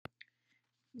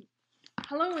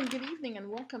Hello and good evening, and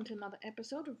welcome to another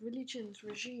episode of Religions,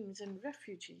 Regimes, and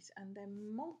Refugees and their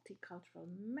multicultural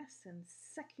mess and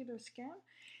secular scam.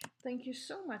 Thank you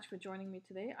so much for joining me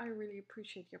today. I really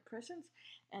appreciate your presence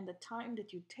and the time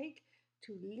that you take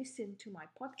to listen to my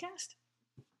podcast.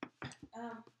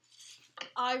 Um,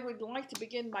 I would like to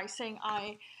begin by saying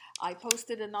I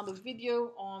posted another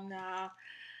video on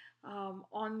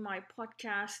my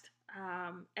podcast,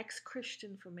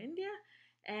 Ex-Christian from India,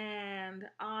 and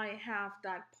I have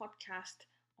that podcast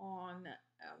on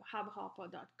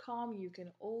hubhopper.com. You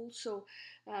can also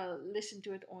listen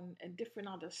to it on different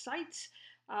other sites.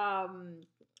 Um,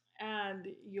 and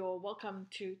you're welcome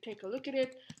to take a look at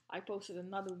it. I posted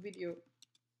another video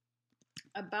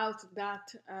about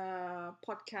that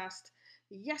podcast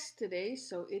yesterday,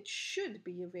 so it should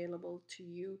be available to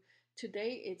you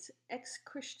today. It's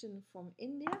Ex-Christian from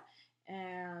India,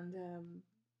 and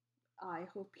I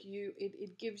hope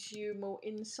it gives you more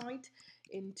insight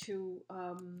into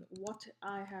what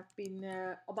I have been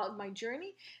about my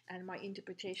journey and my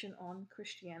interpretation on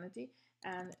Christianity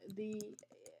and the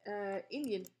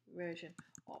Indian version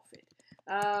of it.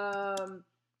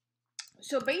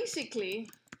 So basically,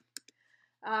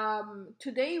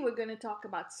 today we're going to talk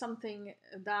about something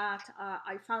that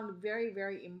I found very,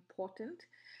 very important,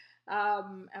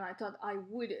 and I thought I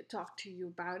would talk to you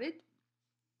about it.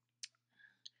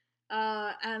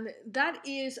 And that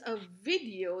is a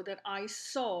video that I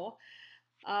saw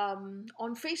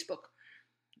on Facebook.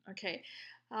 Okay.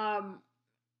 And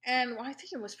I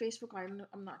think it was Facebook.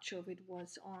 I'm not sure if it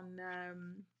was on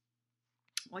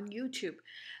YouTube.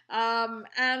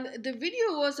 And the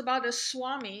video was about a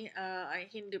Swami, a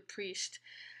Hindu priest,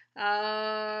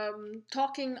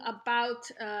 talking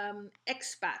about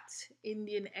expats,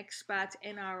 Indian expats,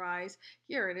 NRIs.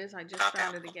 Here it is. I just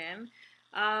found it again.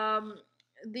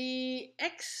 The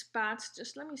expats,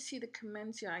 just let me see the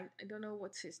comments here. I don't know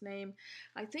what's his name.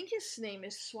 I think his name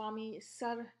is Swami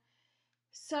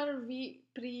Sarvi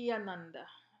Priyananda.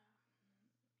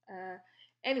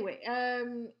 Anyway,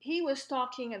 he was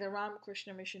talking at the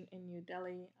Ramakrishna Mission in New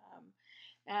Delhi,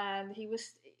 and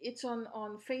it's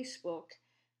on Facebook.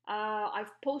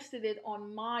 I've posted it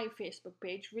on my Facebook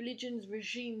page, Religions,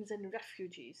 Regimes, and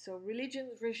Refugees. So,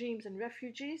 Religions, Regimes, and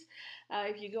Refugees.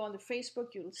 If you go on the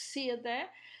Facebook, you'll see it there.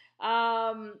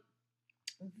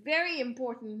 Very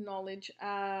important knowledge,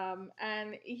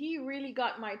 and he really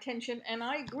got my attention, and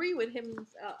I agree with him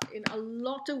in a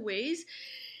lot of ways.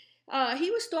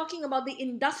 He was talking about the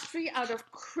industry out of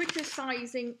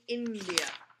criticizing India.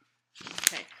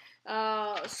 Okay,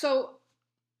 so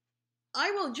I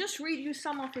will just read you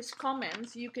some of his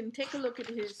comments. You can take a look at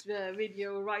his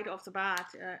video right off the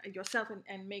bat yourself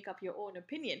and make up your own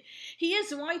opinion. He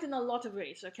is right in a lot of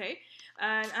ways, okay?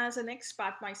 And as an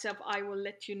expat myself, I will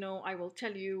let you know, I will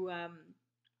tell you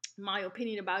my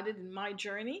opinion about it in my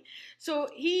journey. So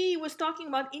he was talking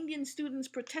about Indian students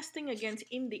protesting against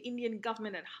the Indian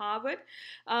government at Harvard.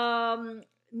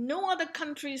 No other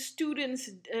country's students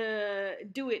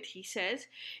do it, he says.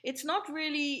 It's not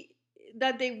really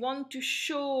that they want to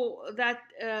show that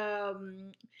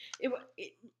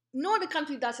no other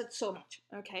country does it so much,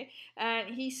 okay?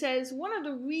 And he says one of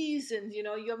the reasons, you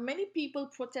have many people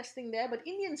protesting there, but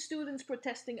Indian students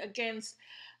protesting against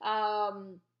the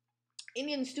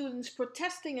Indian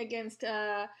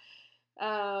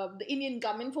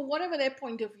government, for whatever their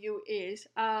point of view is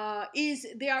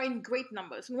they are in great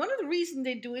numbers. And one of the reasons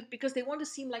they do it because they want to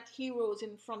seem like heroes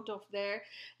in front of their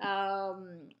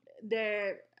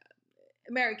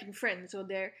American friends or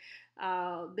their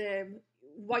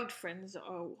white friends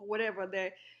or whatever.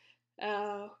 Their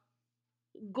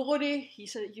gore, he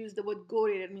used the word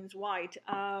gore, that means white.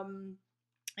 And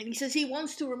he says he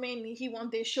wants to remain.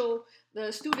 They show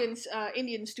the students,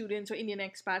 Indian students or Indian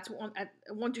expats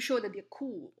want to show that they're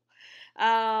cool.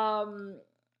 And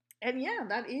yeah,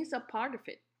 that is a part of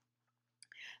it.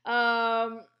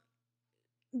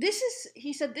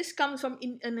 He said this comes from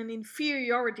an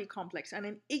inferiority complex and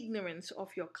an ignorance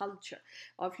of your culture,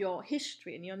 of your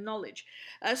history and your knowledge.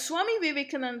 Swami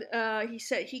Vivekananda,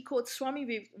 he quotes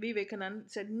Swami Vivekananda,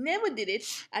 said, never did it.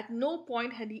 At no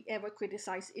point had he ever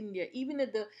criticized India. Even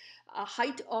at the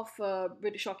height of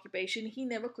British occupation, he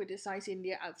never criticized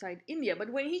India outside India. But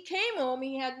when he came home,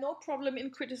 he had no problem in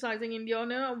criticizing India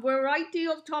on a variety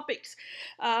of topics.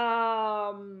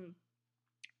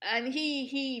 And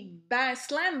he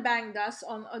slam banged us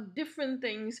on different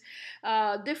things,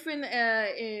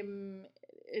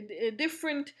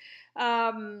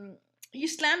 he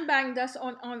slam banged us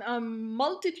on a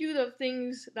multitude of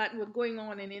things that were going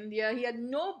on in India. He had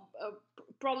no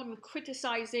problem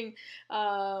criticizing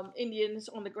Indians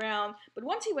on the ground. But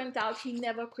once he went out, he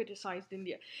never criticized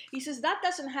India. He says that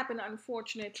doesn't happen,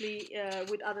 unfortunately,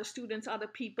 with other students, other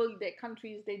people, their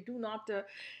countries. They do not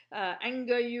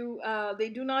anger you. They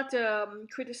do not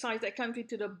criticize their country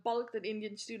to the bulk that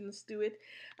Indian students do it.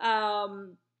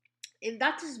 And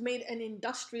that has made an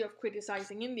industry of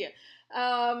criticizing India.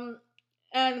 Um,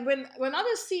 and when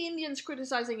others see Indians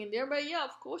criticizing India, but yeah,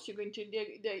 of course they're going to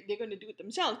do it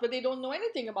themselves, but they don't know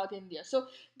anything about India, so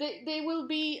they will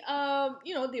be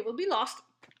they will be lost.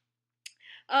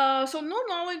 So no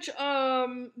knowledge.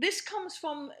 This comes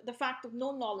from the fact of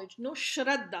no knowledge, no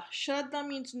shraddha. Shraddha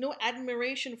means no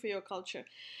admiration for your culture.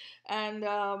 And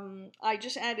I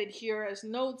just added here as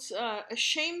notes: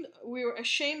 ashamed. We're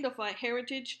ashamed of our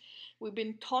heritage. We've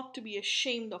been taught to be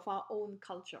ashamed of our own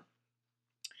culture.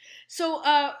 So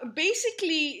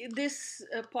basically, this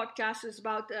podcast is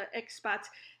about expats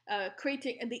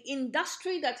creating the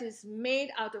industry that is made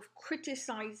out of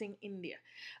criticizing India.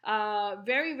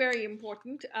 Very, very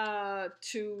important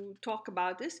to talk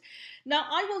about this. Now,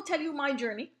 I will tell you my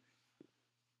journey,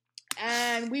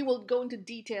 and we will go into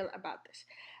detail about this.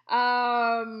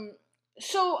 I'm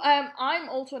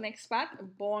also an expat,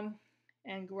 born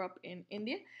and grew up in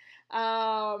India.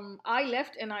 I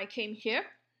left and I came here.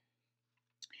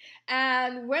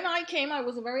 And when I came, I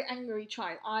was a very angry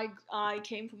child. I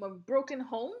came from a broken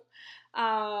home,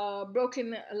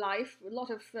 broken life, a lot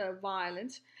of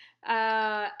violence,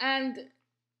 and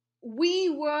we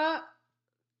were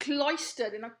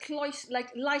cloistered in a cloister,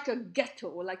 like a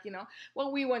ghetto,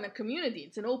 well, we were in a community.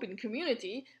 It's an open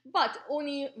community, but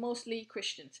only mostly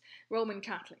Christians, Roman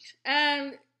Catholics,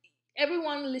 and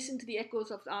everyone listened to the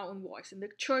echoes of our own voice, and the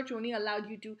church only allowed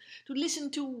you to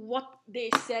listen to what they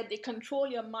said. They control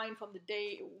your mind from the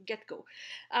day get-go.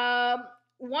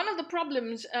 One of the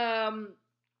problems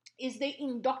is they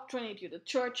indoctrinate you. The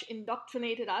church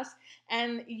indoctrinated us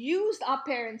and used our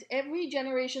parents, every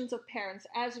generations of parents,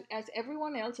 as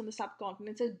everyone else in the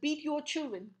subcontinent says, beat your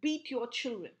children, beat your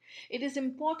children. It is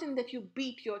important that you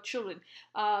beat your children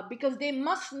because they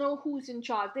must know who's in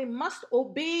charge. They must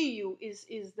obey you. Is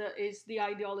the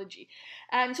ideology,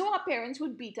 and so our parents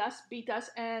would beat us,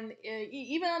 and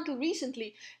even until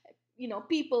recently,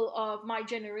 people of my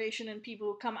generation and people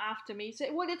who come after me say,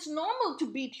 well, it's normal to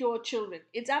beat your children.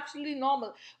 It's absolutely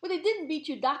normal. But they didn't beat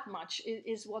you that much,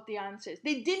 is what the answer is.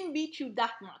 They didn't beat you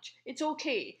that much. It's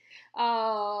okay.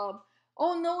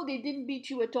 Oh no, they didn't beat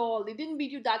you at all. They didn't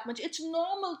beat you that much. It's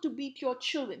normal to beat your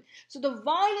children. So the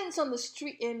violence on the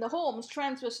street, in the homes,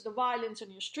 transfers to the violence on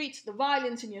your streets. The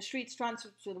violence in your streets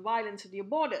transfers to the violence at your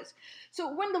borders. So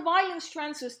when the violence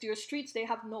transfers to your streets, they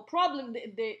have no problem.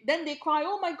 Then they cry,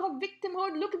 oh my God,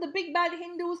 victimhood, look at the big bad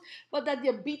Hindus. But that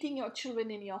they're beating your children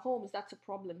in your homes, that's a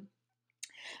problem.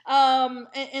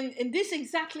 And this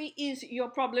exactly is your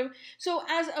problem. So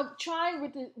as a child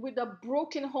with a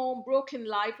broken home, broken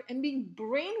life, and being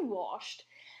brainwashed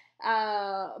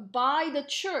by the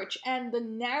church and the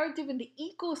narrative and the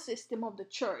ecosystem of the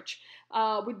church,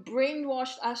 would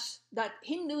brainwash us that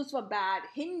Hindus were bad,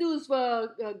 Hindus were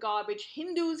garbage,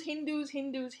 Hindus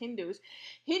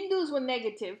were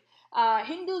negative.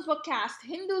 Hindus were caste,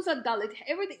 Hindus are Dalit,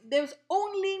 everything. There's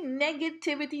only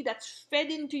negativity that's fed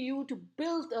into you to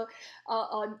build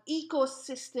an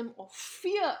ecosystem of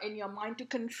fear in your mind, to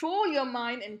control your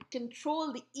mind and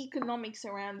control the economics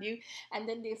around you. And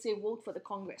then they say, vote for the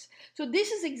Congress. So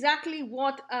this is exactly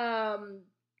what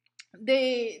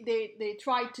they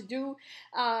tried to do.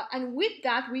 And with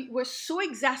that, we were so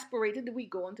exasperated that we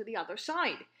go onto the other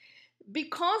side.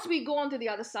 Because we go onto the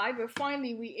other side, where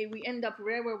finally we end up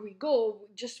wherever we go,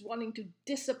 just wanting to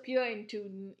disappear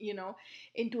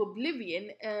into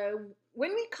oblivion.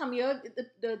 When we come here,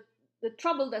 the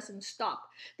trouble doesn't stop.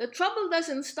 The trouble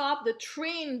doesn't stop. The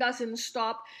train doesn't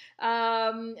stop.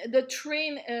 The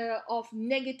train of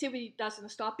negativity doesn't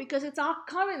stop, because it's our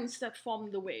currents that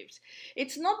form the waves.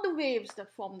 It's not the waves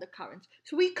that form the currents.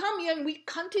 So we come here and we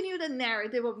continue the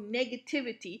narrative of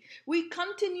negativity. We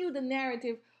continue the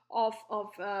narrative of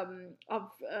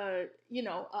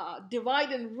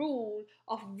divide and rule,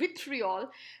 of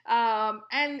vitriol,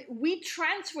 and we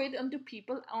transfer it onto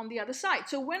people on the other side.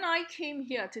 So when I came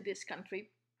here to this country,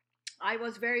 I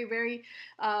was very, very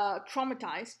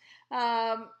traumatized.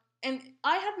 And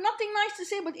I have nothing nice to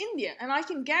say about India. And I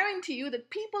can guarantee you that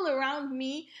people around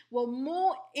me were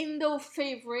more Indo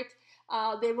favorite.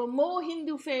 They were more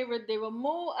Hindu favorite. They were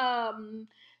more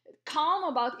calm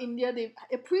about India. They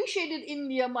appreciated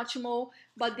India much more,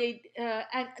 but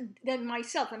than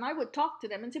myself. And I would talk to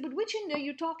them and say, but which India are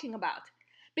you talking about?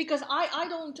 because I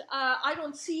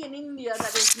don't see an India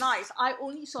that is nice. I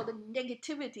only saw the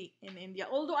negativity in India.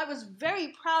 Although I was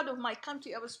very proud of my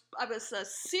country, I was a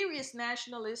serious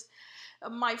nationalist.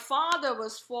 My father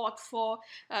was fought for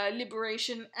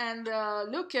liberation, and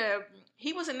look,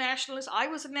 he was a nationalist. I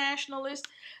was a nationalist,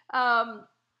 um,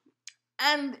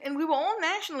 and we were all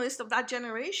nationalists of that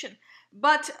generation.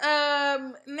 But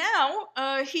now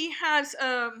he has.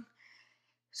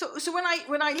 So when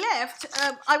I left,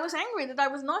 I was angry that I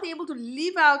was not able to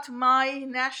live out my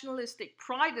nationalistic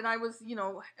pride, and I was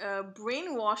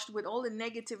brainwashed with all the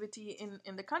negativity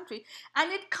in the country,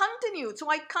 and it continued. So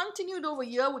I continued over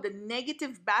here with the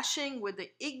negative bashing, with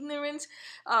the ignorance.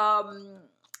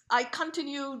 I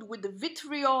continued with the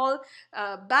vitriol,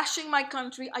 bashing my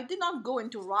country. I did not go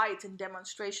into riots and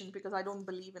demonstrations because I don't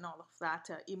believe in all of that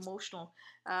emotional,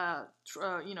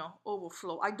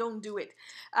 overflow. I don't do it.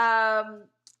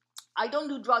 I don't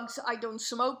do drugs. I don't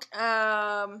smoke.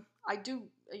 I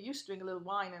used to drink a little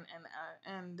wine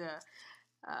and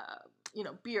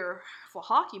beer for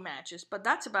hockey matches, but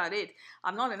that's about it.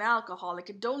 I'm not an alcoholic.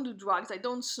 I don't do drugs. I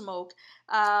don't smoke.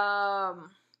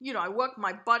 I work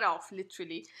my butt off,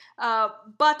 literally.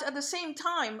 But at the same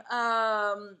time,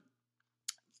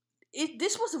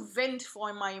 this was a vent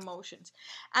for my emotions,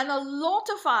 and a lot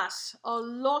of us,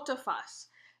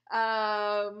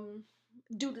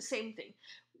 do the same thing.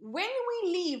 When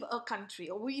we leave a country,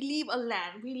 or we leave a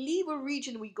land, we leave a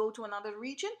region, we go to another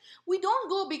region, we don't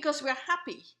go because we're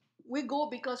happy. We go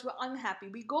because we're unhappy.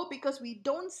 We go because we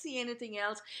don't see anything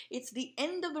else. It's the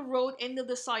end of the road, end of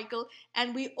the cycle,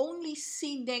 and we only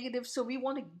see negative. So we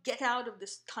want to get out of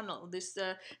this tunnel, this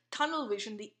tunnel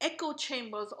vision, the echo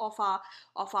chambers of our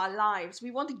lives. We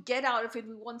want to get out of it.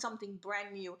 We want something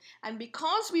brand new, and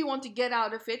because we want to get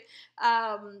out of it,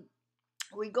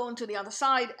 we go into the other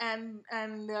side, and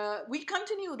we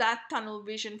continue that tunnel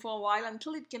vision for a while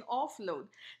until it can offload.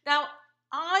 Now,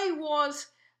 I was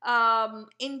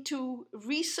into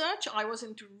research. I was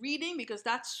into reading because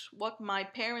that's what my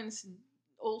parents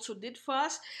also did for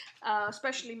us.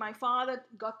 Especially my father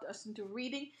got us into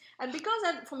reading, and because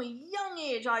from a young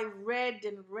age I read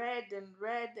and read and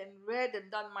read and read and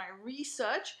done my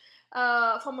research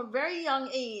from a very young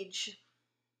age.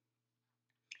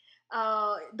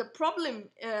 The problem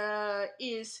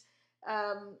is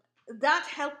that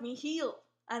helped me heal,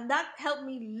 and that helped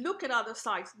me look at other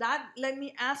sides. That let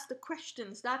me ask the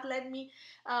questions. That let me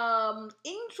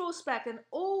introspect, and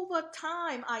over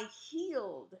time I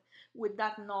healed with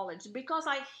that knowledge. Because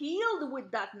I healed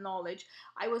with that knowledge,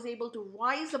 I was able to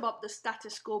rise above the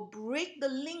status quo, break the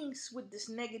links with this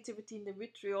negativity in the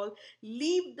vitriol,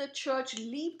 leave the church,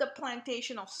 leave the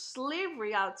plantation of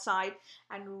slavery outside,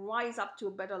 and rise up to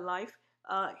a better life,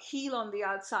 heal on the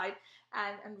outside,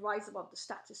 and rise above the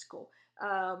status quo.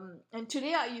 And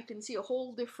today you can see a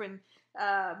whole different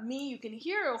me. You can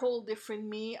hear a whole different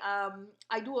me.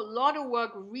 I do a lot of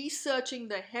work researching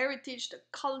the heritage, the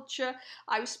culture.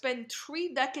 I've spent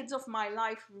 3 decades of my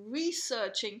life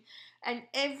researching, and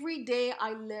every day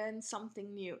I learn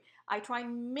something new. I try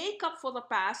and make up for the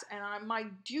past, and my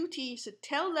duty is to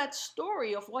tell that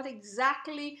story of what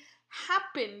exactly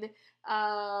happened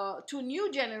to a new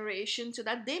generation, so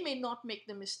that they may not make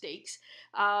the mistakes.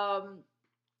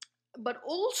 But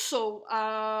also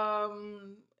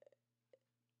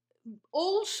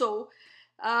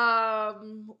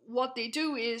what they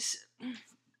do is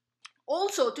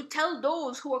also to tell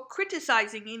those who are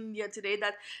criticizing India today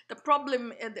that the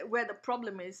problem, where the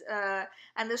problem is,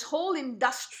 and this whole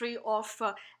industry of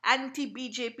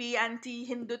anti-BJP,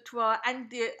 anti-Hindutva,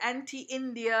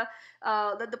 anti-India,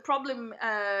 that the problem,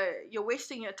 you're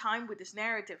wasting your time with this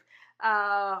narrative.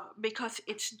 Because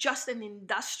it's just an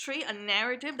industry, a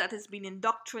narrative that has been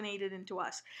indoctrinated into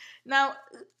us. Now,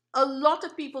 a lot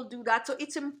of people do that, so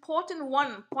it's important,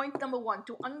 point number one,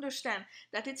 to understand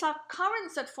that it's our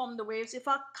currents that form the waves. If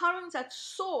our currents at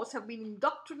source have been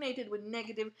indoctrinated with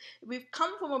negative, we've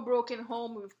come from a broken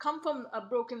home, we've come from a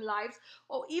broken lives,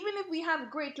 or even if we have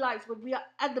great lives, but we are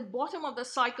at the bottom of the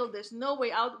cycle, there's no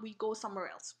way out, we go somewhere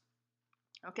else.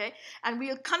 Okay, and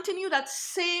we'll continue that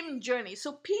same journey.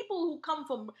 So people who come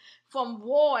from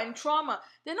war and trauma,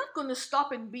 they're not going to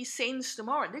stop and be saints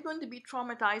tomorrow. They're going to be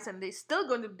traumatized, and they're still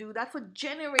going to do that for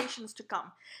generations to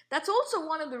come. That's also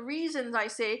one of the reasons I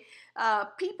say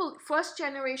people, first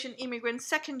generation immigrants,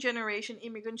 second generation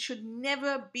immigrants, should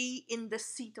never be in the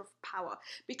seat of power.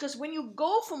 Because when you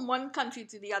go from one country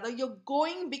to the other, you're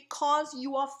going because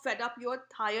you are fed up, you're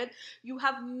tired, you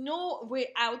have no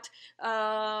way out,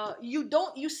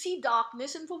 you see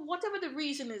darkness, and for whatever the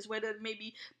reason is, whether it may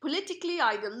be politically,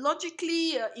 ideologically,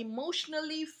 psychologically,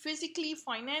 emotionally, physically,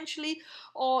 financially,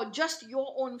 or just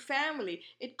your own family.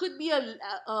 It could be a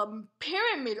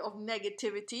pyramid of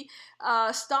negativity,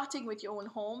 starting with your own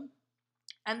home.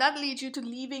 And that leads you to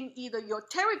leaving either your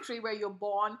territory where you're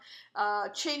born,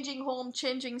 changing home,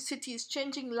 changing cities,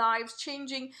 changing lives,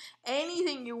 changing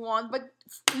anything you want, but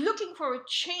looking for a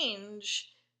change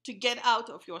to get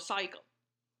out of your cycle.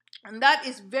 And that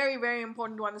is very, very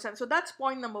important to understand. So that's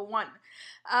point number one.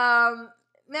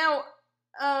 Now,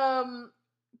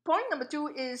 point number two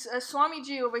is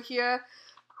Swamiji over here,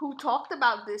 who talked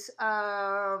about this.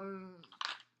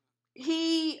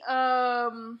 He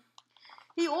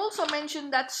also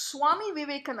mentioned that Swami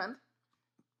Vivekanand,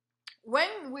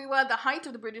 when we were at the height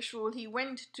of the British rule, he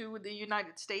went to the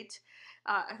United States,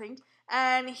 I think,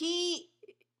 and he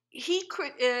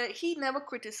never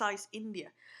criticized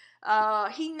India.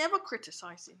 He never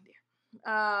criticized India.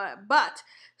 But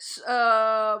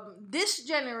this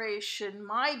generation,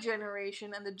 my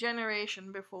generation, and the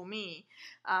generation before me,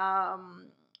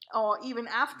 or even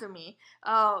after me,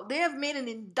 they have made an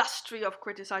industry of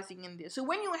criticizing India. So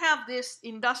when you have this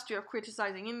industry of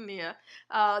criticizing India,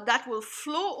 that will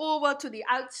flow over to the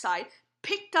outside,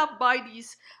 picked up by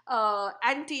these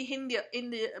anti-India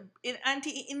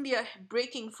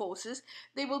breaking forces.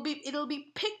 It'll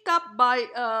be picked up by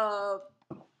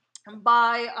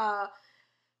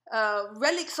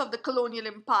relics of the colonial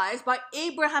empires, by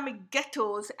Abrahamic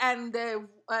ghettos and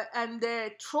their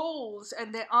trolls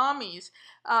and their armies,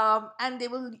 and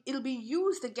it'll be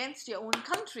used against your own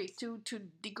country to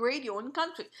degrade your own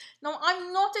country. Now,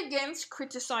 I'm not against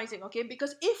criticizing, okay,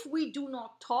 because if we do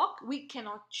not talk, we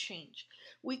cannot change.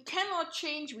 We cannot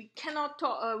change. We cannot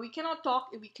talk. We cannot talk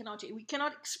if we cannot change. We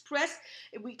cannot express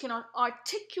if we cannot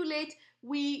articulate.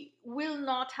 We will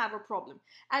not have a problem.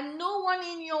 And no one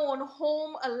in your own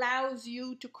home allows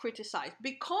you to criticize,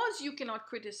 because you cannot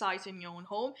criticize in your own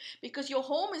home, because your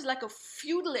home is like a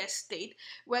feudal estate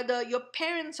where your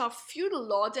parents are feudal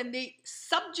lords and they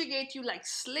subjugate you like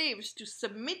slaves to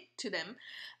submit to them,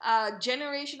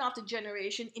 generation after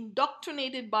generation,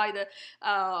 indoctrinated by the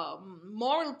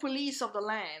moral police of the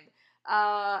land,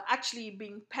 actually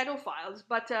being pedophiles,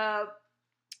 but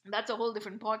that's a whole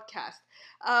different podcast.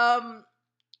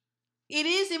 It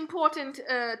is important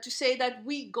to say that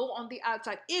we go on the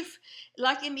outside. If,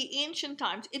 like in the ancient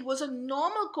times, it was a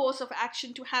normal course of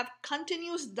action to have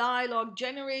continuous dialogue,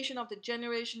 generation after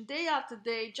generation, day after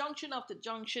day, junction after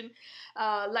junction,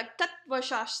 like Tattva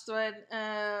Shastra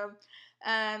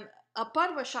and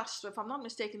Aparva Shastra, if I'm not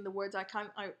mistaken, the words, I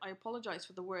apologize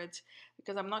for the words,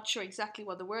 because I'm not sure exactly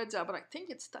what the words are, but I think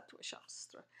it's Tattva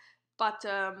Shastra. But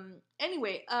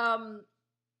anyway,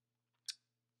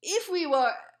 if we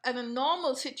were in a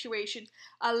normal situation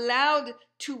allowed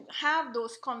to have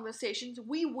those conversations,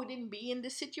 we wouldn't be in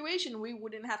this situation. We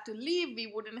wouldn't have to leave.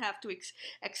 We wouldn't have to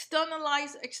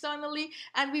externalize externally,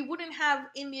 and we wouldn't have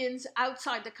Indians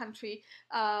outside the country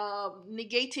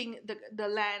negating the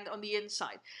land on the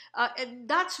inside. And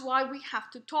that's why we have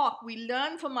to talk. We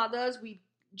learn from others. We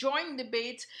join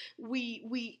debates.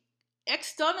 We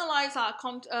externalize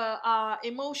our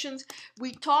emotions.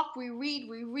 We talk, we read,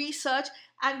 we research,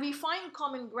 and we find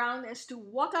common ground as to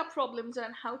what our problems are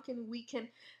and how we can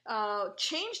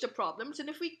change the problems. And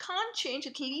if we can't change,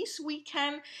 at least we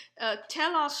can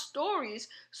tell our stories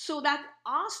so that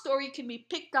our story can be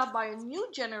picked up by a new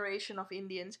generation of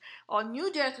Indians or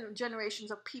new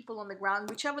generations of people on the ground,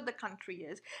 whichever the country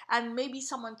is. And maybe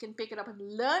someone can pick it up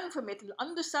and learn from it and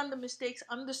understand the mistakes,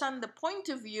 understand the point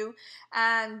of view,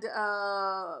 and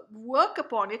work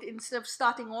upon it, instead of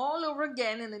starting all over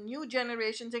again in a new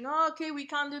generation saying, oh, okay, we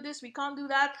can't do this, we can't do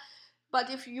that. But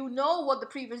if you know what the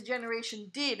previous generation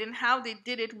did and how they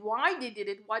did it, why they did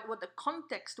it, what the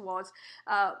context was,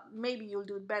 maybe you'll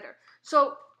do it better.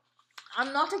 So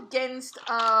I'm not against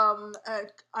I'm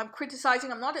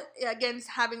criticizing, I'm not against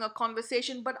having a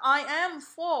conversation, but I am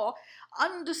for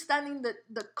understanding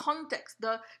the context,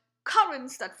 the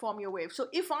currents that form your wave. So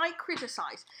if I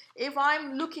criticize, if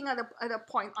I'm looking at a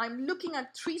point, I'm looking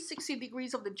at 360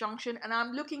 degrees of the junction, and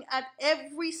I'm looking at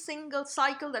every single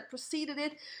cycle that preceded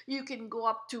it. You can go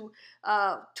up to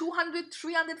 200,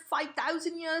 300,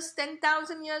 5,000 years,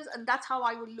 10,000 years, and that's how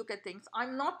I would look at things.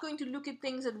 I'm not going to look at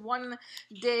things in one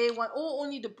day,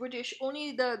 only the British,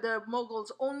 only the Mughals,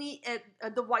 only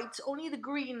the whites, only the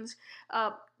greens.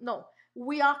 No.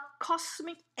 We are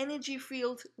cosmic energy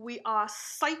fields. We are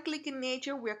cyclic in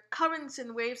nature. We're currents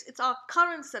and waves. It's our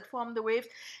currents that form the waves.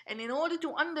 And in order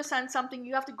to understand something,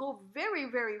 you have to go very,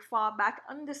 very far back,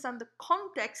 understand the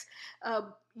context.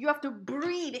 You have to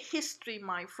breed history,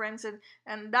 my friends.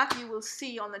 And that you will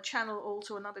see on the channel,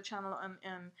 also another channel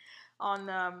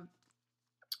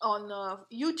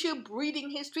YouTube reading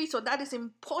history. So that is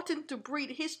important to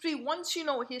read history. Once you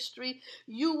know history,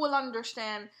 you will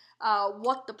understand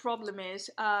what the problem is.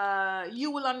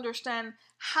 You will understand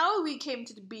how we came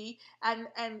to be, and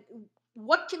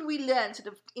what can we learn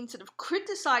instead of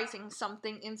criticizing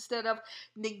something, instead of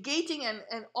negating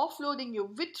and offloading your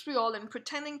vitriol and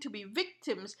pretending to be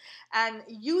victims and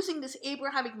using this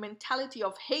Abrahamic mentality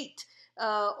of hate.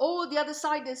 Oh, the other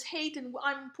side is hate, and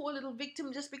I'm a poor little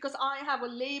victim just because I have a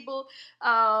label.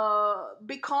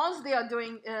 Because they are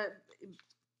doing.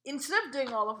 Instead of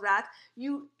doing all of that,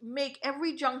 you make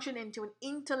every junction into an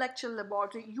intellectual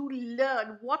laboratory. You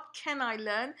learn, what can I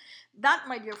learn? That,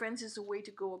 my dear friends, is the way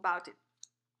to go about it.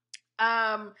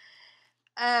 Um,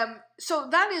 so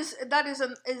that is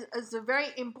a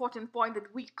very important point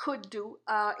that we could do,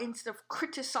 instead of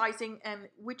criticizing, and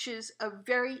which is a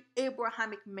very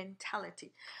Abrahamic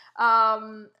mentality.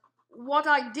 What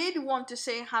I did want to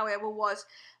say, however, was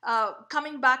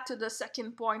coming back to the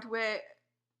second point where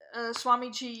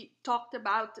Swamiji talked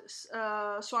about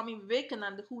Swami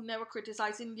Vivekananda, who never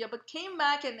criticized India, but came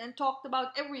back and talked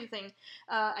about everything,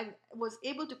 and was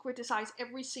able to criticize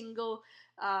every single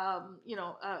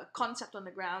concept on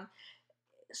the ground.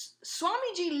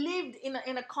 Swamiji lived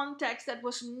in a context that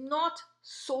was not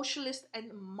socialist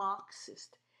and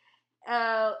Marxist.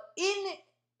 In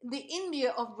the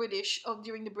India of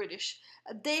during the British,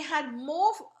 they had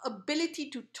more ability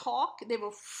to talk. They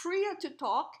were freer to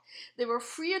talk. They were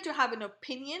freer to have an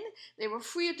opinion. They were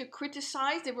freer to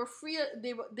criticize. They were freer.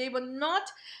 They were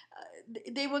not.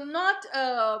 They were not.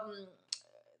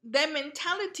 Their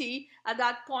mentality at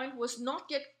that point was not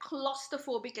yet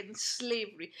claustrophobic and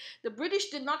slavery. The British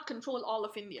did not control all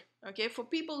of India. Okay, for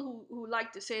people who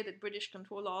like to say that British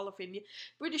control all of India,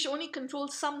 British only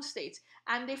controlled some states,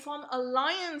 and they formed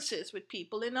alliances with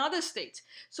people in other states.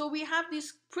 So we have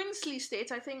these princely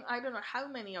states. I don't know how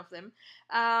many of them.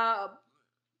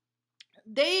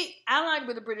 They allied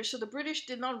with the British, so the British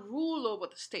did not rule over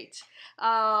the states.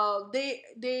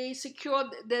 They secured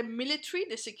their military,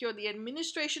 they secured the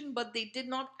administration, but they did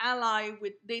not ally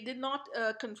with. They did not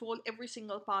control every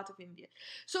single part of India.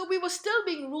 So we were still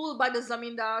being ruled by the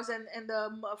zamindars and the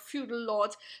feudal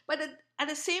lords, but at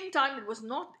the same time, it was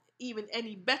not even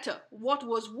any better. What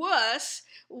was worse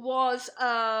was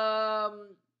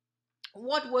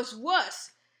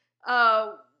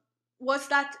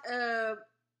that.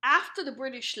 After the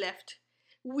British left,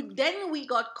 then we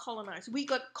got colonized. We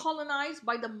got colonized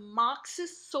by the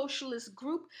Marxist socialist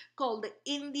group called the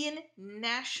Indian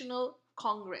National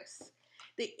Congress.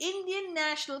 The Indian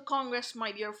National Congress,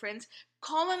 my dear friends,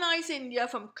 colonized India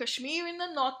from Kashmir in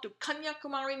the north to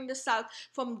Kanyakumari in the south,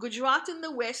 from Gujarat in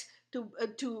the west to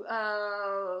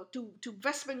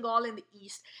West Bengal in the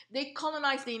east. They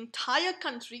colonized the entire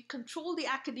country, controlled the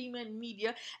academia and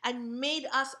media, and made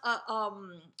us a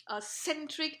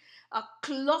centric, a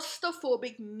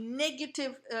claustrophobic,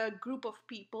 negative group of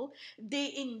people.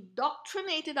 They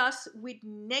indoctrinated us with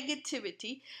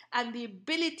negativity and the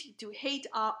ability to hate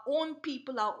our own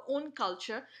people, our own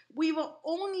culture. We were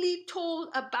only told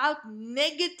about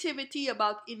negativity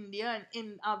about India and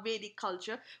in our Vedic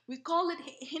culture. We call it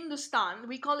Hindustan,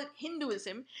 we call it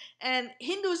Hinduism, and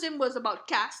Hinduism was about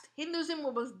caste, Hinduism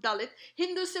was Dalit,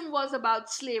 Hinduism was about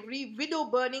slavery, widow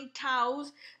burning,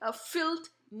 cows, filth,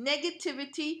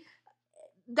 negativity.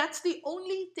 That's the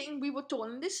only thing we were told.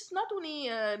 And this is not only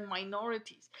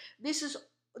minorities.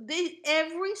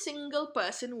 Every single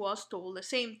person was told the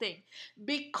same thing,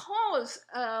 because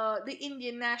the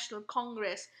Indian National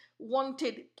Congress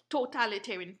wanted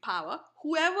totalitarian power.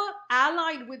 Whoever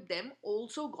allied with them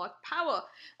also got power,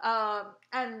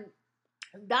 and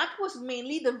that was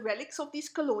mainly the relics of these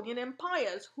colonial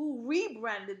empires who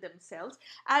rebranded themselves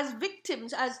as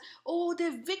victims, as, oh,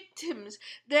 they're victims,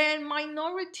 they're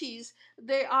minorities,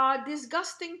 they are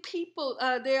disgusting people,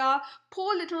 they are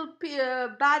poor little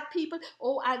bad people,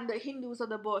 oh, and the Hindus are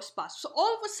the worst past. So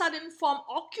all of a sudden, from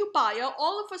occupier,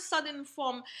 all of a sudden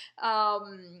from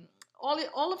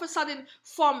all of a sudden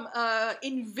from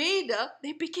invader,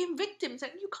 they became victims.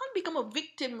 And you can't become a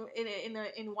victim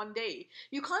in one day.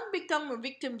 You can't become a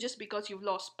victim just because you've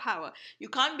lost power. You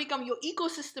can't become, your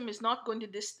ecosystem is not going to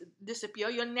disappear,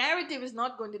 your narrative is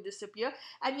not going to disappear,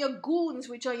 and your goons,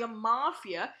 which are your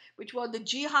mafia, which were the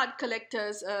jihad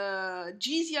collectors,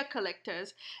 jizya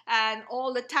collectors, and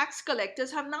all the tax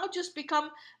collectors, have now just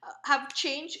become have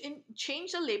changed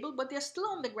the label, but they're still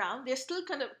on the ground. They're still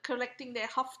kind of collecting their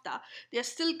hafta. They're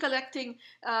still collecting,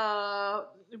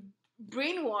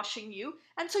 brainwashing you,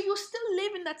 and so you still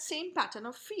live in that same pattern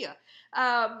of fear.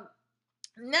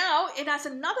 Now it has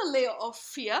another layer of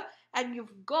fear, and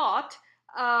you've got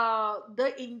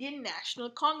the Indian National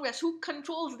Congress, who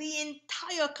controls the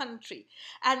entire country.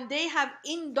 And they have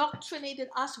indoctrinated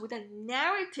us with a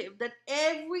narrative that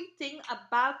everything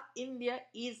about India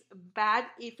is bad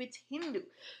if it's Hindu.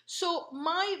 So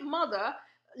my mother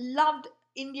loved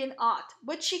Indian art,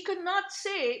 but she could not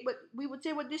say, but we would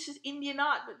say, well, this is Indian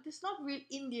art, but this is not real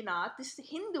Indian art. This is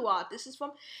Hindu art. This is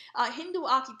from Hindu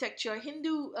architecture,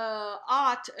 Hindu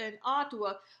art and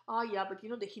artwork. Oh yeah, but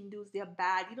the Hindus, they're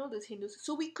bad. Those Hindus.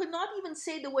 So we could not even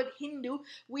say the word Hindu.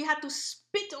 We had to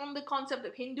spit on the concept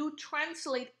of Hindu,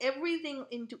 translate everything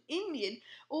into Indian.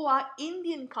 Oh, our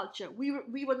Indian culture. We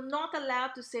were not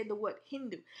allowed to say the word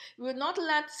Hindu. We were not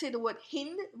allowed to say the word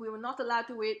Hind. We were not allowed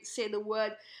to say the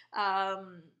word. Um,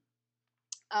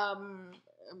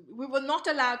 we were not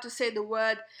allowed to say the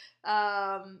word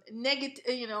negative,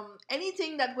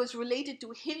 anything that was related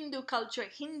to Hindu culture,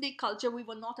 Hindi culture. We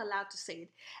were not allowed to say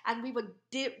it, and we were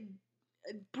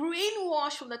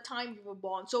brainwashed from the time we were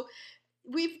born. So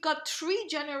we've got 3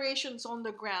 generations on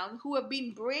the ground who have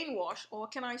been brainwashed, or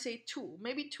can I say two,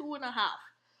 maybe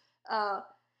 2.5.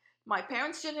 My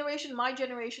parents' generation, my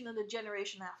generation, and the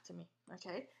generation after me.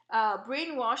 Okay,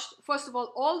 brainwashed. First of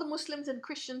all the Muslims and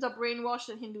Christians are brainwashed,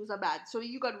 and Hindus are bad. So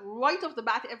you got right off the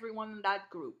bat everyone in that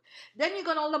group. Then you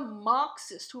got all the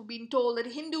Marxists who've been told that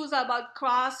Hindus are about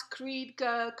caste, creed,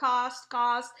 caste,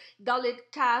 Dalit,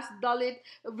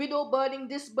 widow burning,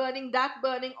 this burning, that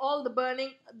burning, all the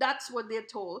burning. That's what they're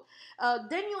told.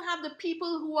 Then you have the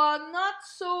people who are not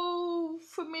so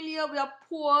familiar. They are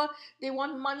poor. They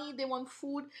want money. They want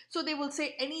food. So they will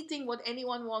say anything what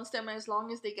anyone wants them, as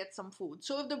long as they get some food.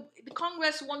 So if the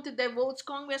Congress wanted their votes,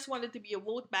 Congress wanted to be a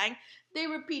vote bank, they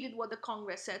repeated what the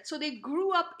Congress said. So they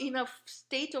grew up in a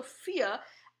state of fear,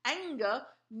 anger,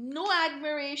 no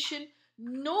admiration,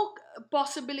 no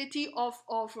possibility of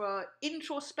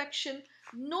introspection,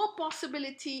 no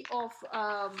possibility of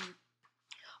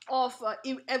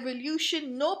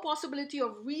evolution, no possibility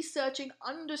of researching,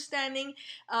 understanding,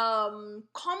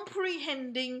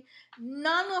 comprehending,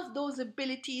 none of those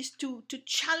abilities to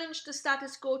challenge the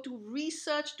status quo, to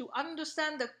research, to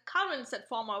understand the currents that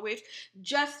form our waves,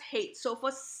 just hate. So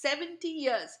for 70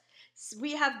 years,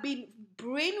 we have been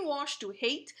brainwashed to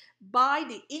hate by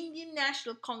the Indian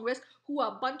National Congress, who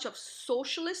are a bunch of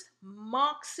socialist,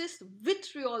 Marxist,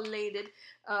 vitriol-laden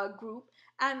group.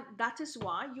 And that is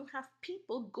why you have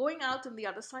people going out on the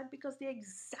other side, because they're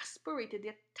exasperated,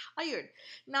 they're tired.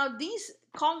 Now, these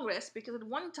Congress, because at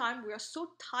one time we are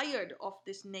so tired of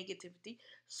this negativity,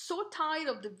 so tired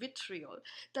of the vitriol,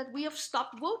 that we have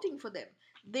stopped voting for them.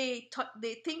 They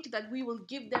think that we will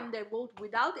give them their vote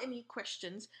without any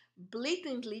questions,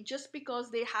 blatantly, just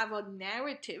because they have a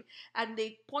narrative and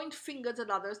they point fingers at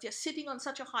others. They're sitting on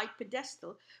such a high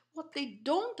pedestal. What they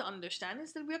don't understand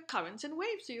is that we are currents and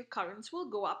waves. So your currents will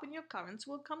go up and your currents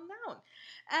will come down.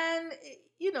 And,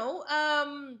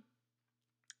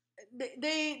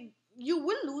 you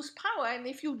will lose power, and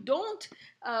if you don't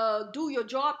do your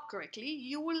job correctly,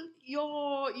 your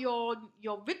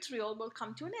vitriol will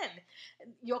come to an end.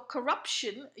 Your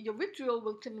corruption, your vitriol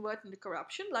will convert into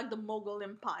corruption, like the Mughal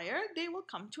Empire. They will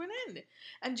come to an end.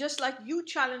 And just like you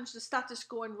challenged the status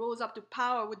quo and rose up to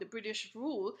power with the British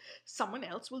rule, someone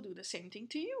else will do the same thing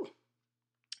to you.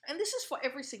 And this is for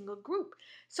every single group.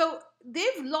 So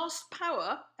they've lost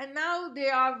power, and now they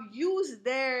have used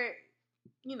their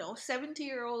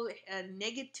 70-year-old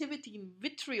negativity and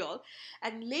vitriol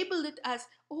and labeled it as,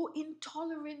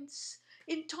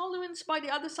 intolerance by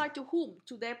the other side. To whom?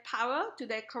 To their power, to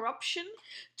their corruption,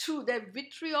 to their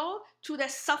vitriol, to their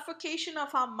suffocation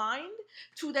of our mind,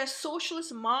 to their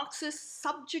socialist Marxist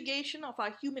subjugation of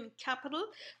our human capital,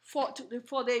 for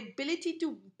their ability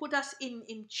to put us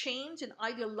in chains, in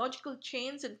ideological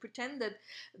chains, and pretend that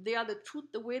they are the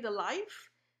truth, the way, the life.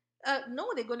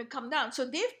 No, they're going to come down. So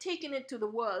they've taken it to the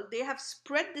world. They have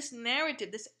spread this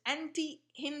narrative, this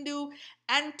anti-Hindu,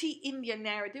 anti-Indian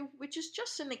narrative, which is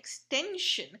just an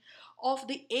extension of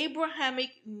the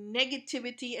Abrahamic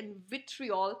negativity and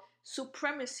vitriol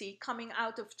supremacy coming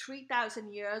out of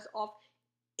 3,000 years of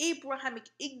Abrahamic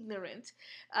ignorance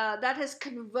that has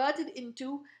converted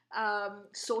into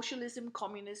socialism,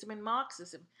 communism, and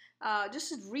Marxism.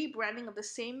 Just a rebranding of the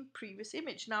same previous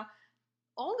image. Now,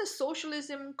 all the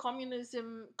socialism,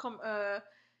 communism,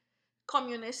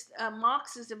 communist,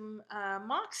 Marxism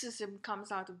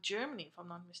comes out of Germany, if I'm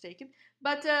not mistaken.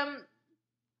 But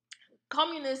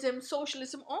communism,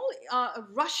 socialism, all are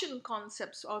Russian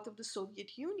concepts out of the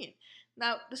Soviet Union.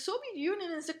 Now, the Soviet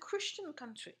Union is a Christian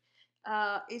country,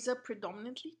 is a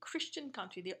predominantly Christian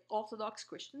country. They're Orthodox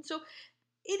Christian. So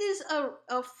it is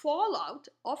a fallout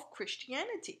of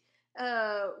Christianity,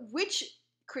 which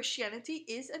Christianity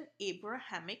is an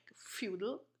Abrahamic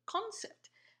feudal concept.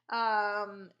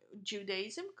 Um,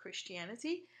 Judaism,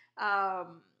 Christianity,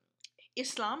 um,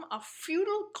 Islam are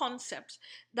feudal concepts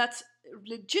that's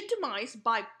legitimized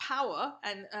by power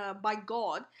and by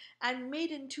God, and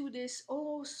made into this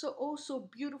oh so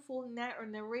beautiful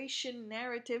narration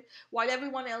narrative, while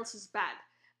everyone else is bad.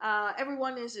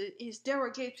 Everyone is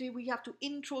derogatory. We have to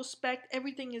introspect.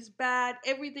 Everything is bad.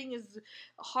 Everything is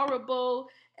horrible.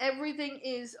 Everything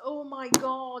is, oh my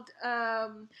God,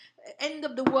 end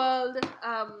of the world.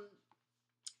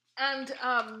 And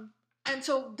and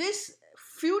so this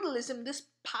feudalism, this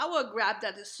power grab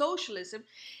that is socialism,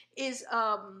 is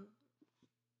um,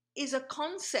 is a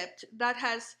concept that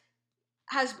has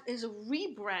is a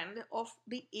rebrand of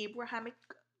the Abrahamic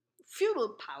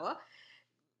feudal power.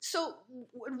 So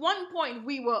at one point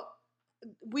we were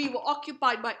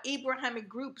occupied by Abrahamic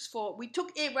groups. For we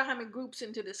took Abrahamic groups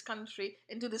into this country,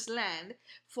 into this land,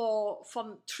 for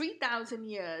from 3,000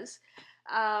 years,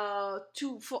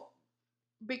 to for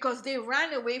because they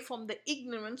ran away from the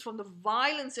ignorance, from the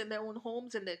violence in their own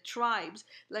homes and their tribes.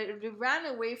 Like, they ran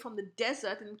away from the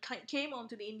desert and came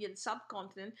onto the Indian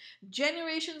subcontinent.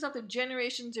 Generations after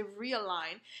generations have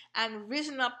realigned and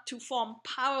risen up to form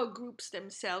power groups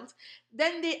themselves.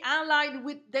 Then they allied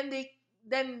with, then they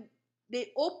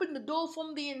opened the door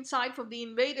from the inside for the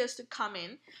invaders to come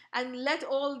in, and let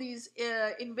all these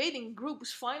invading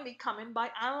groups finally come in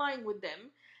by allying with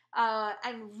them,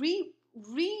 and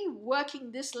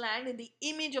reworking this land in the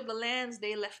image of the lands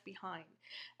they left behind.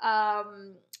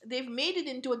 They've made it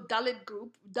into a Dalit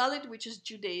group, Dalit, which is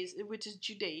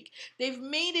Judaic. They've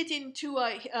made it into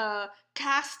a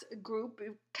caste group,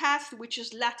 caste, which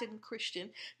is Latin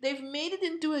Christian. They've made it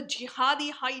into a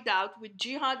jihadi hideout with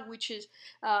jihad, which is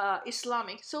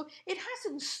Islamic. So it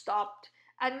hasn't stopped.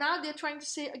 And now they're trying to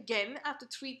say again, after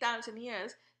 3,000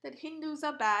 years, that Hindus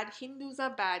are bad, Hindus are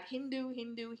bad, Hindu,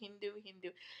 Hindu, Hindu,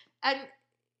 Hindu. And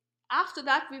after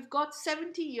that, we've got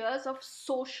 70 years of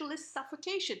socialist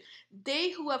suffocation. They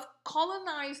who have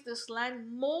colonized this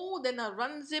land more than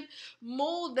Aurangzeb,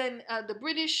 more than the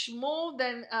British, more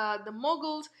than the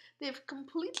Mughals, they've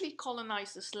completely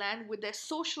colonized this land with their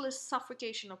socialist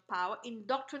suffocation of power,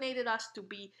 indoctrinated us to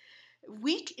be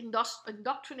weak,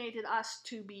 indoctrinated us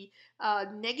to be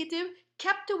negative,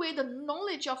 kept away the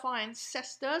knowledge of our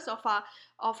ancestors, of our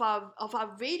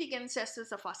Vedic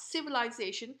ancestors, of our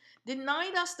civilization,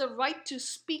 denied us the right to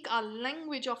speak our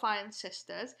language of our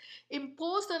ancestors,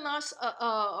 imposed on us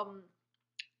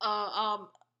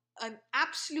an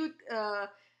absolute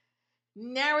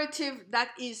narrative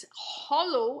that is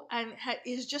hollow and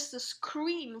is just a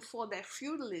screen for their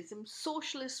feudalism,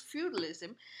 socialist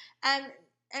feudalism.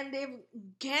 And they've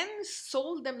again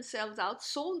sold themselves out,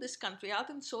 sold this country out,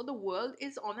 and so the world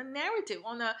is on a narrative,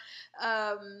 on a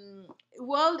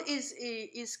world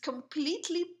is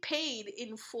completely paid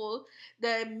in full.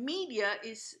 The media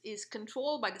is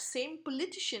controlled by the same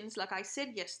politicians, like I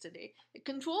said yesterday,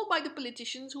 controlled by the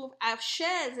politicians who have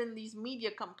shares in these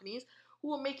media companies,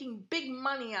 who are making big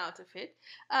money out of it.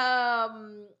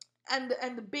 And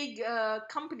the big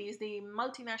companies, the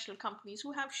multinational companies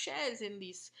who have shares in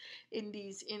these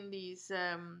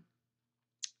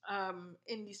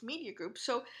media groups.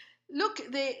 So look,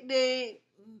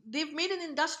 they've made an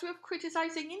industry of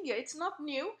criticizing India. It's not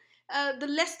new. The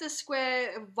Leicester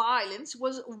Square violence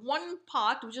was one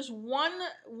part, just one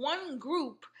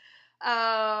group,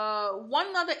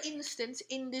 one other instance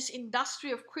in this industry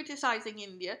of criticizing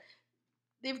India.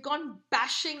 They've gone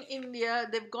bashing India.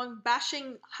 They've gone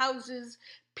bashing houses,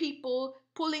 people,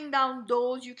 pulling down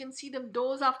doors. You can see them,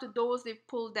 doors after doors they've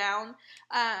pulled down.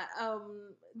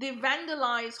 They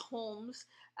vandalize homes,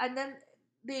 and then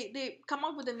they come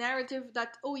up with a narrative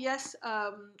that, oh yes,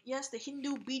 yes, the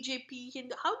Hindu BJP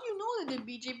Hindu. How do you know that they're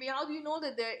BJP? How do you know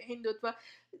that they're Hindutva?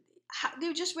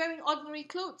 They're just wearing ordinary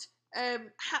clothes.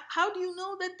 How do you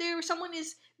know that someone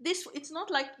is this? It's not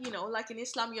like, like in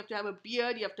Islam, you have to have a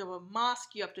beard, you have to have a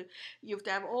mask, you have to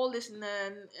have all this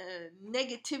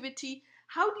negativity.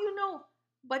 How do you know?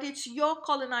 But it's your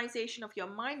colonization of your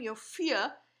mind, your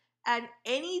fear, and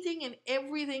anything and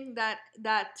everything that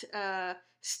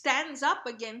stands up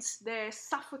against their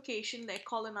suffocation, their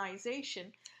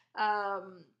colonization.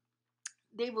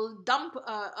 They will dump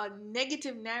a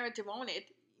negative narrative on it.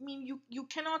 I mean, you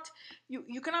cannot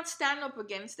stand up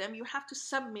against them. You have to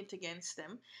submit against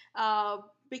them,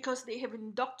 because they've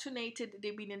been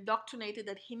indoctrinated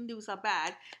that Hindus are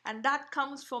bad, and that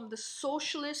comes from the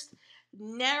socialist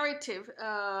narrative,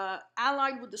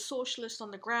 allied with the socialists on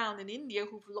the ground in India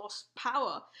who've lost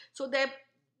power. So their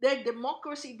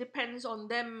democracy depends on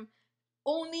them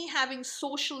only having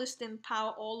socialists in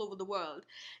power all over the world.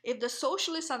 If the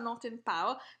socialists are not in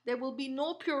power, there will be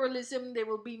no pluralism, there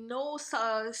will be no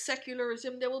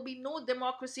secularism, there will be no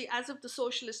democracy as if the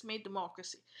socialists made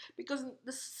democracy. Because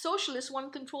the socialists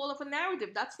want control of a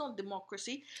narrative. That's not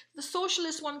democracy. The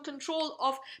socialists want control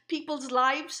of people's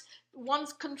lives,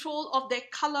 want control of their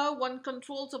color, want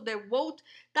controls of their vote.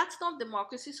 That's not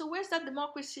democracy. So where's that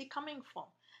democracy coming from?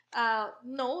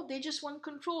 No, they just want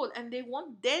control, and they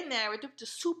want their narrative to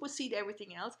supersede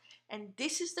everything else. And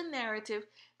this is the narrative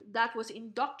that was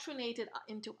indoctrinated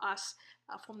into us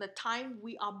from the time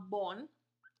we are born.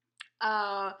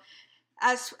 Uh,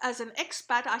 as an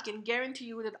expat, I can guarantee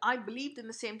you that I believed in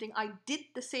the same thing. I did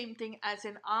the same thing, as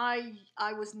in I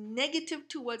was negative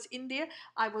towards India.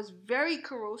 I was very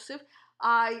corrosive.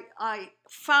 I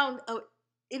found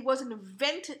it was an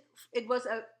event. It was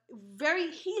a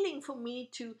very healing for me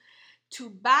to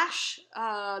bash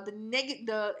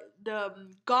the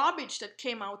garbage that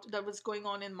came out, that was going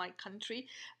on in my country,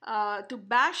 to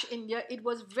bash India. It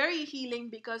was very healing,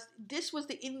 because this was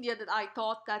the India that I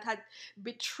thought that had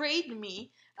betrayed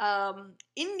me.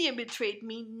 India betrayed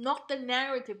me, not the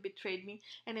narrative betrayed me.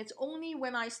 And it's only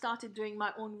when I started doing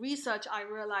my own research I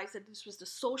realized that this was the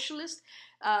socialist,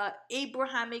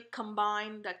 Abrahamic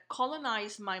combined, that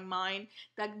colonized my mind,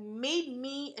 that made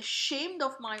me ashamed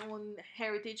of my own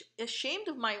heritage, ashamed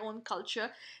of my own culture.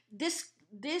 This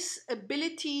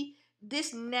ability,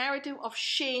 this narrative of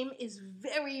shame is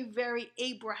very, very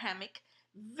Abrahamic.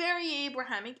 Very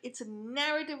Abrahamic. It's a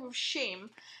narrative of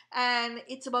shame, and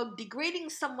it's about degrading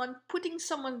someone, putting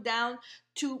someone down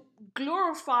to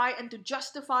glorify and to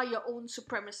justify your own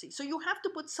supremacy. So you have to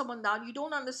put someone down. You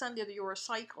don't understand that you're a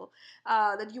cycle,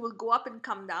 that you will go up and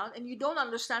come down, and you don't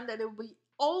understand that it will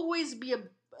always be a,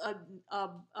 a,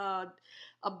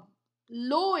 a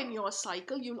low in your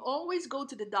cycle. You'll always go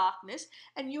to the darkness,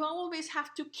 and you always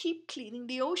have to keep cleaning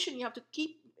the ocean. You have to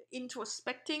keep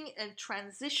introspecting and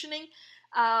transitioning,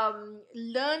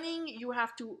 learning. You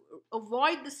have to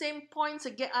avoid the same points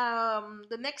again.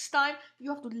 The next time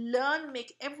you have to learn,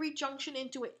 make every junction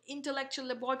into an intellectual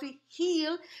laboratory,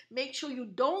 heal, make sure you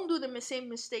don't do the same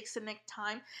mistakes the next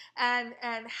time, and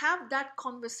have that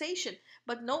conversation.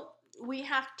 But no, we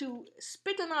have to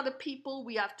spit on other people.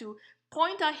 We have to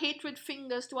point our hatred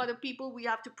fingers to other people. We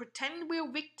have to pretend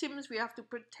we're victims. We have to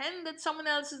pretend that someone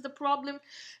else is the problem.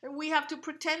 And we have to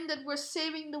pretend that we're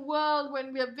saving the world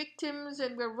when we're victims,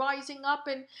 and we're rising up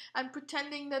and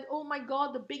pretending that, oh my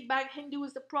God, the big bad Hindu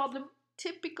is the problem.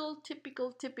 Typical,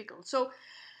 typical, typical. So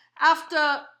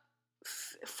after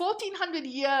 1400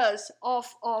 years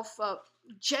of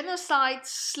genocide,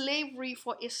 slavery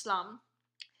for Islam,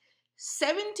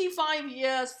 75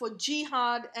 years for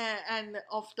jihad and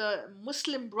of the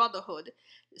Muslim Brotherhood,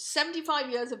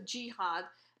 75 years of jihad,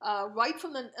 right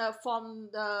from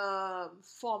well,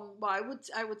 I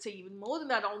would say even more than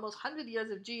that, almost 100 years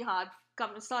of jihad,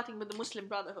 starting with the Muslim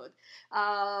Brotherhood.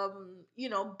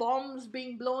 Bombs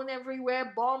being blown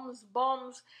everywhere, bombs,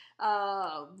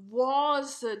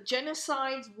 wars,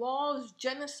 genocides.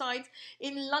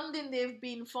 In London, they've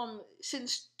been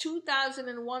since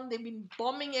 2001, they've been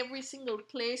bombing every single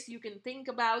place you can think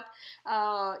about.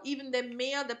 Even the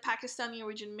mayor, the Pakistani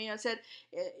origin mayor, said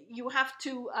you have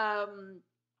to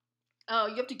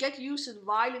get used to the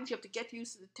violence, you have to get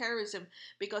used to the terrorism,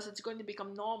 because it's going to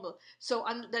become normal. So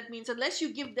that means unless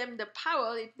you give them the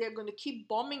power, they're going to keep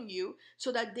bombing you,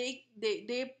 so that they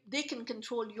can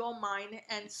control your mind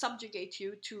and subjugate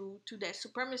you to their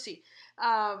supremacy.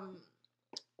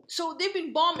 So they've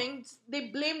been bombing. They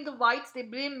blame the whites, they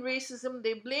blame racism,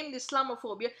 they blame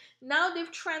Islamophobia. Now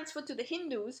they've transferred to the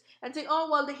Hindus and say, oh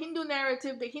well, the Hindu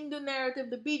narrative, the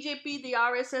BJP, the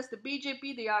RSS, the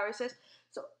BJP, the RSS.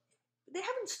 So they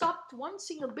haven't stopped one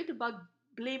single bit about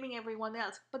blaming everyone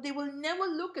else, but they will never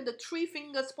look at the three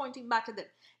fingers pointing back at them.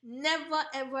 Never,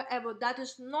 ever, ever. That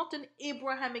is not an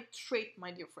Abrahamic trait,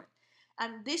 my dear friend.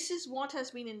 And this is what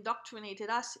has been indoctrinated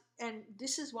us, and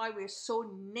this is why we're so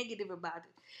negative about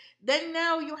it. Then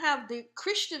now you have the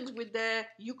Christians with their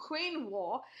Ukraine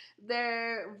war,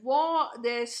 their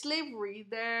slavery,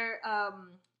 their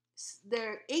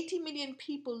 80 million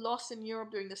people lost in Europe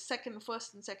during the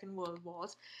First and Second World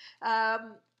Wars.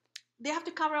 They have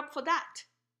to cover up for that.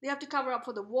 They have to cover up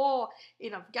for the war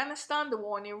in Afghanistan, the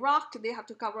war in Iraq. They have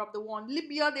to cover up the war in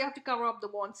Libya. They have to cover up the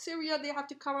war in Syria. They have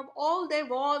to cover up all their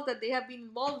wars that they have been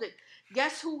involved in.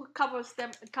 Guess who covers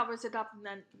it up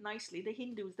nicely? The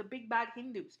Hindus, the big bad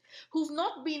Hindus, who've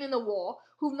not been in a war,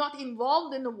 who've not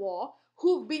involved in a war,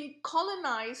 who've been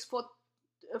colonized for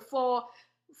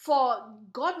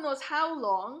God knows how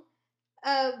long,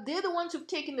 they're the ones who've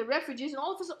taken the refugees, and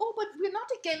all of us, oh, but we're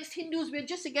not against Hindus, we're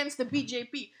just against the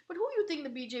BJP. But who do you think the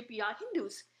BJP are?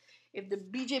 Hindus. If the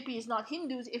BJP is not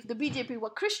Hindus, if the BJP were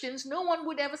Christians, no one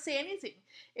would ever say anything.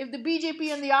 If the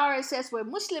BJP and the RSS were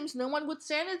Muslims, no one would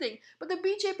say anything. But the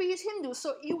BJP is Hindu,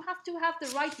 so you have to have the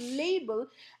right label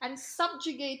and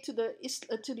subjugate to the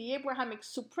Abrahamic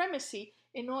supremacy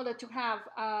in order to have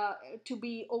to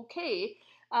be okay,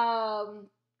 um,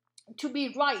 to be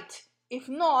right. If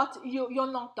not,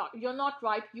 you're not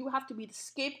right. You have to be the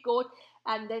scapegoat,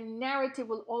 and the narrative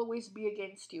will always be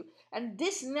against you. And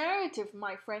this narrative,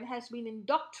 my friend, has been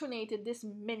indoctrinated. This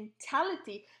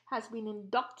mentality has been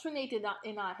indoctrinated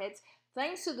in our heads,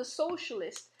 thanks to the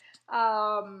socialists,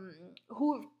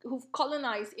 who've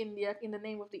colonized India in the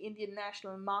name of the Indian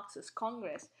National Marxist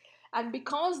Congress. And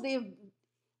because they've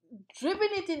driven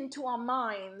it into our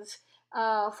minds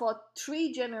for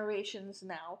 3 generations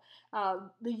now,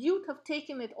 the youth have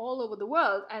taken it all over the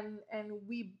world, and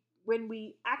when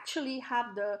we actually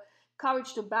have the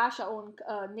courage to bash our own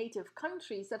native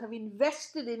countries that have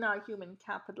invested in our human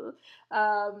capital,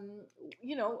 um,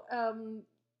 you know,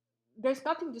 there's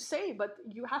nothing to say, but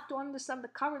you have to understand the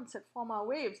currents that form our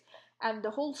waves and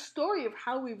the whole story of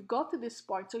how we've got to this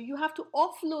point. So you have to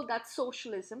offload that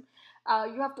socialism.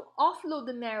 You have to offload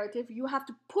the narrative. You have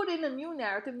to put in a new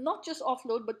narrative, not just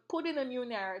offload, but put in a new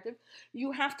narrative.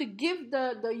 You have to give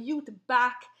the youth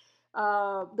back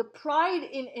the pride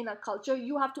in a culture.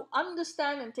 You have to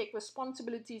understand and take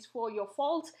responsibilities for your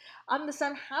faults,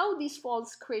 understand how these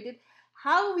faults created,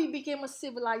 how we became a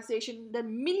civilization, the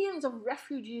millions of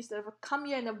refugees that have come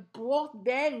here and have brought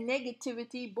their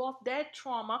negativity, brought their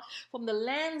trauma from the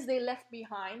lands they left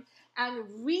behind,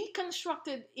 and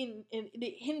reconstructed in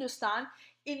the Hindustan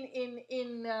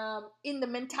in the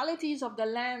mentalities of the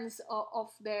lands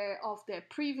of their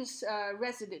previous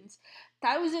residents.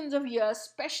 Thousands of years,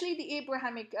 especially the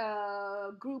Abrahamic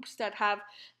groups that have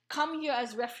come here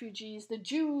as refugees, the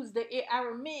Jews, the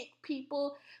Aramaic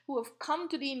people who have come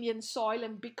to the Indian soil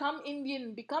and become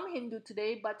Indian, become Hindu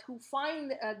today, but who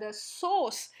find the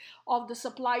source of the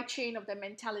supply chain of their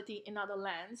mentality in other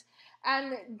lands.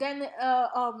 And then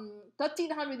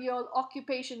 1300-year-old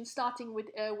occupation starting with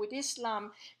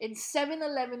Islam in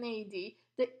 711 AD,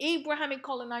 the Abrahamic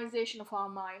colonization of our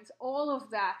minds, all of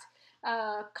that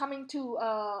coming to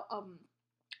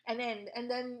an end,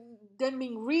 and then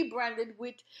being rebranded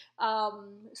with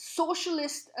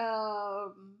socialism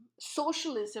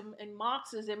and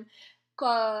Marxism,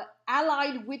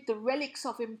 allied with the relics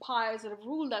of empires that have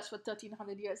ruled us for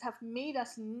 1300 years, have made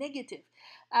us negative.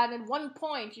 And at one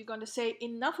point you're going to say,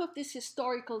 enough of this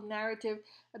historical narrative,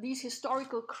 these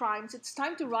historical crimes. It's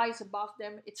time to rise above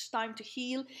them. It's time to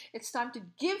heal. It's time to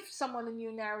give someone a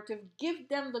new narrative, give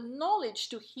them the knowledge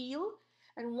to heal.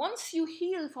 And once you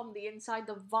heal from the inside,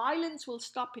 the violence will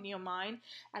stop in your mind,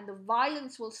 and the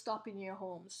violence will stop in your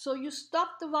homes. So you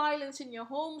stop the violence in your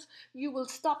homes, you will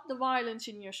stop the violence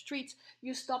in your streets.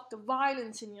 You stop the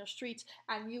violence in your streets,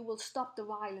 and you will stop the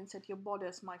violence at your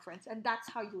borders, my friends. And that's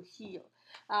how you heal.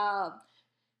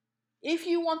 If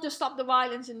you want to stop the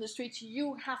violence in the streets,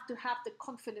 you have to have the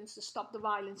confidence to stop the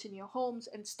violence in your homes.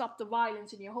 And stop the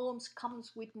violence in your homes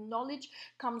comes with knowledge,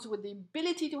 comes with the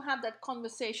ability to have that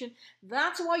conversation.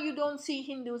 That's why you don't see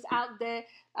Hindus out there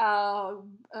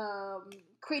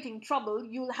creating trouble.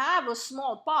 You'll have a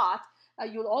small part.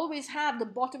 You'll always have the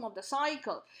bottom of the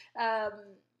cycle.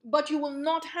 But you will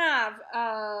not have,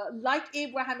 like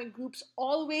Abrahamic groups,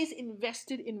 always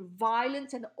invested in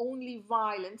violence and only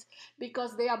violence,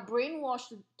 because they are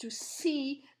brainwashed to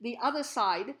see the other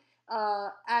side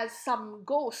as some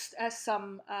ghost, as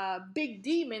some big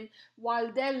demon,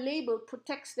 while their label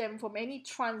protects them from any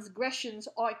transgressions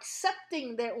or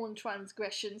accepting their own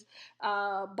transgressions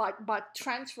by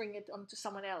transferring it onto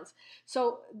someone else.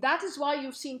 So that is why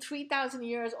you've seen 3,000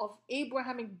 years of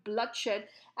Abrahamic bloodshed,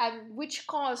 and which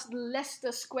caused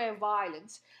Leicester Square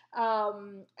violence,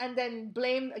 and then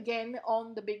blamed again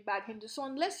on the big bad Hindus. So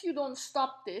unless you don't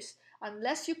stop this,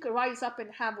 unless you can rise up and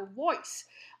have a voice,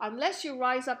 unless you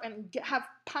rise up and have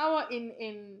power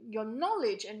in your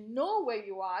knowledge and know where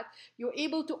you are, you're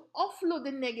able to offload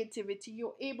the negativity,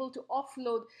 you're able to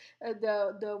offload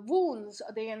the wounds,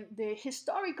 the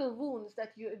historical wounds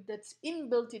that's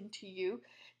inbuilt into you.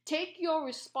 Take your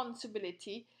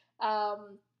responsibility.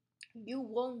 You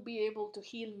won't be able to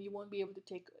heal, and you won't be able to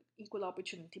take equal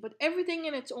opportunity. But everything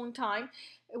in its own time.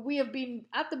 We have been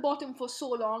at the bottom for so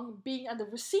long, being at the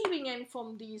receiving end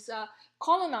from these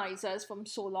colonizers from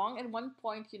so long. At one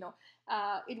point,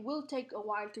 it will take a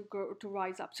while to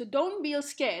rise up. So don't be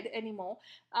scared anymore.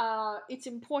 It's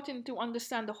important to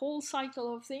understand the whole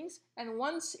cycle of things. And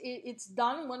once it's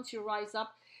done, once you rise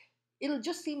up, it'll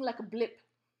just seem like a blip.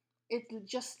 It'll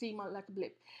just seem like a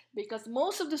blip, because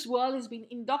most of this world has been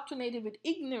indoctrinated with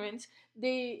ignorance.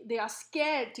 They are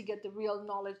scared to get the real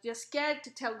knowledge. They're scared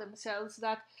to tell themselves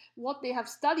that what they have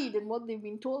studied and what they've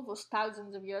been told for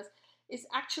thousands of years is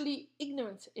actually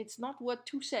ignorance. It's not worth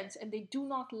 2 cents, and they do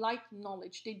not like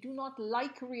knowledge. They do not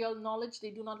like real knowledge.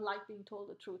 They do not like being told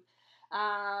the truth,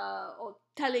 or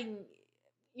telling,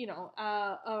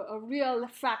 a real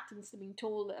fact, instead of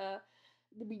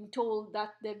being told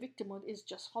that their victimhood is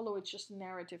just hollow. It's just a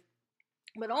narrative.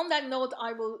 But on that note,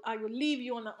 I will leave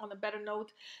you on a better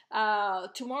note.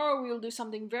 Tomorrow we'll do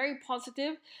something very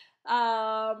positive.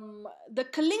 The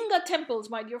Kalinga temples,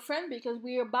 my dear friend, because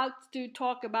we're about to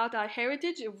talk about our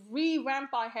heritage,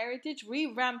 revamp our heritage,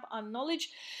 revamp our knowledge.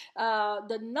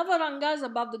 The Navarangas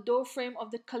above the doorframe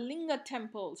of the Kalinga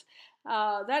temples.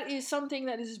 That is something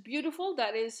that is beautiful.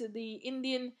 That is the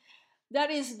Indian, that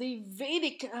is the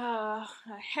Vedic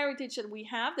heritage that we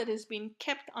have, that has been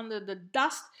kept under the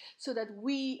dust, so that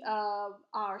we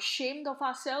are ashamed of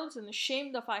ourselves and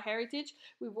ashamed of our heritage.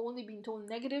 We've only been told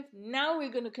negative. Now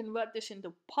we're going to convert this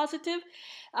into positive.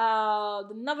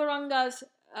 The Navarangas,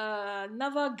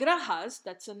 Navagrahas,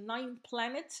 that's the 9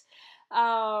 planets.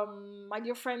 My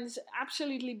dear friends,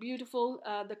 absolutely beautiful.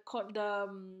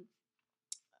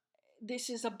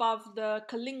 This is above the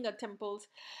Kalinga temples,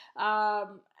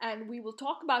 and we will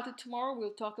talk about it tomorrow. We'll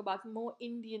talk about more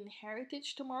Indian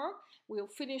heritage tomorrow. We'll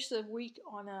finish the week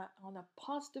on a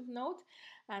positive note,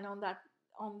 and on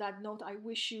that note, I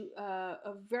wish you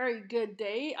a very good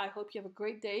day. I hope you have a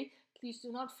great day. Please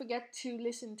do not forget to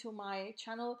listen to my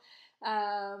channel,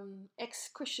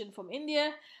 ex-Christian from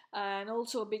India, and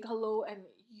also a big hello, and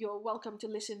you're welcome to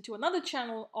listen to another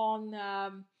channel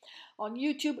on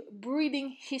YouTube,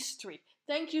 Breathing History.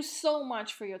 Thank you so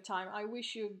much for your time. I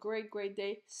wish you a great, great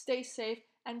day. Stay safe,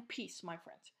 and peace, my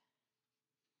friends.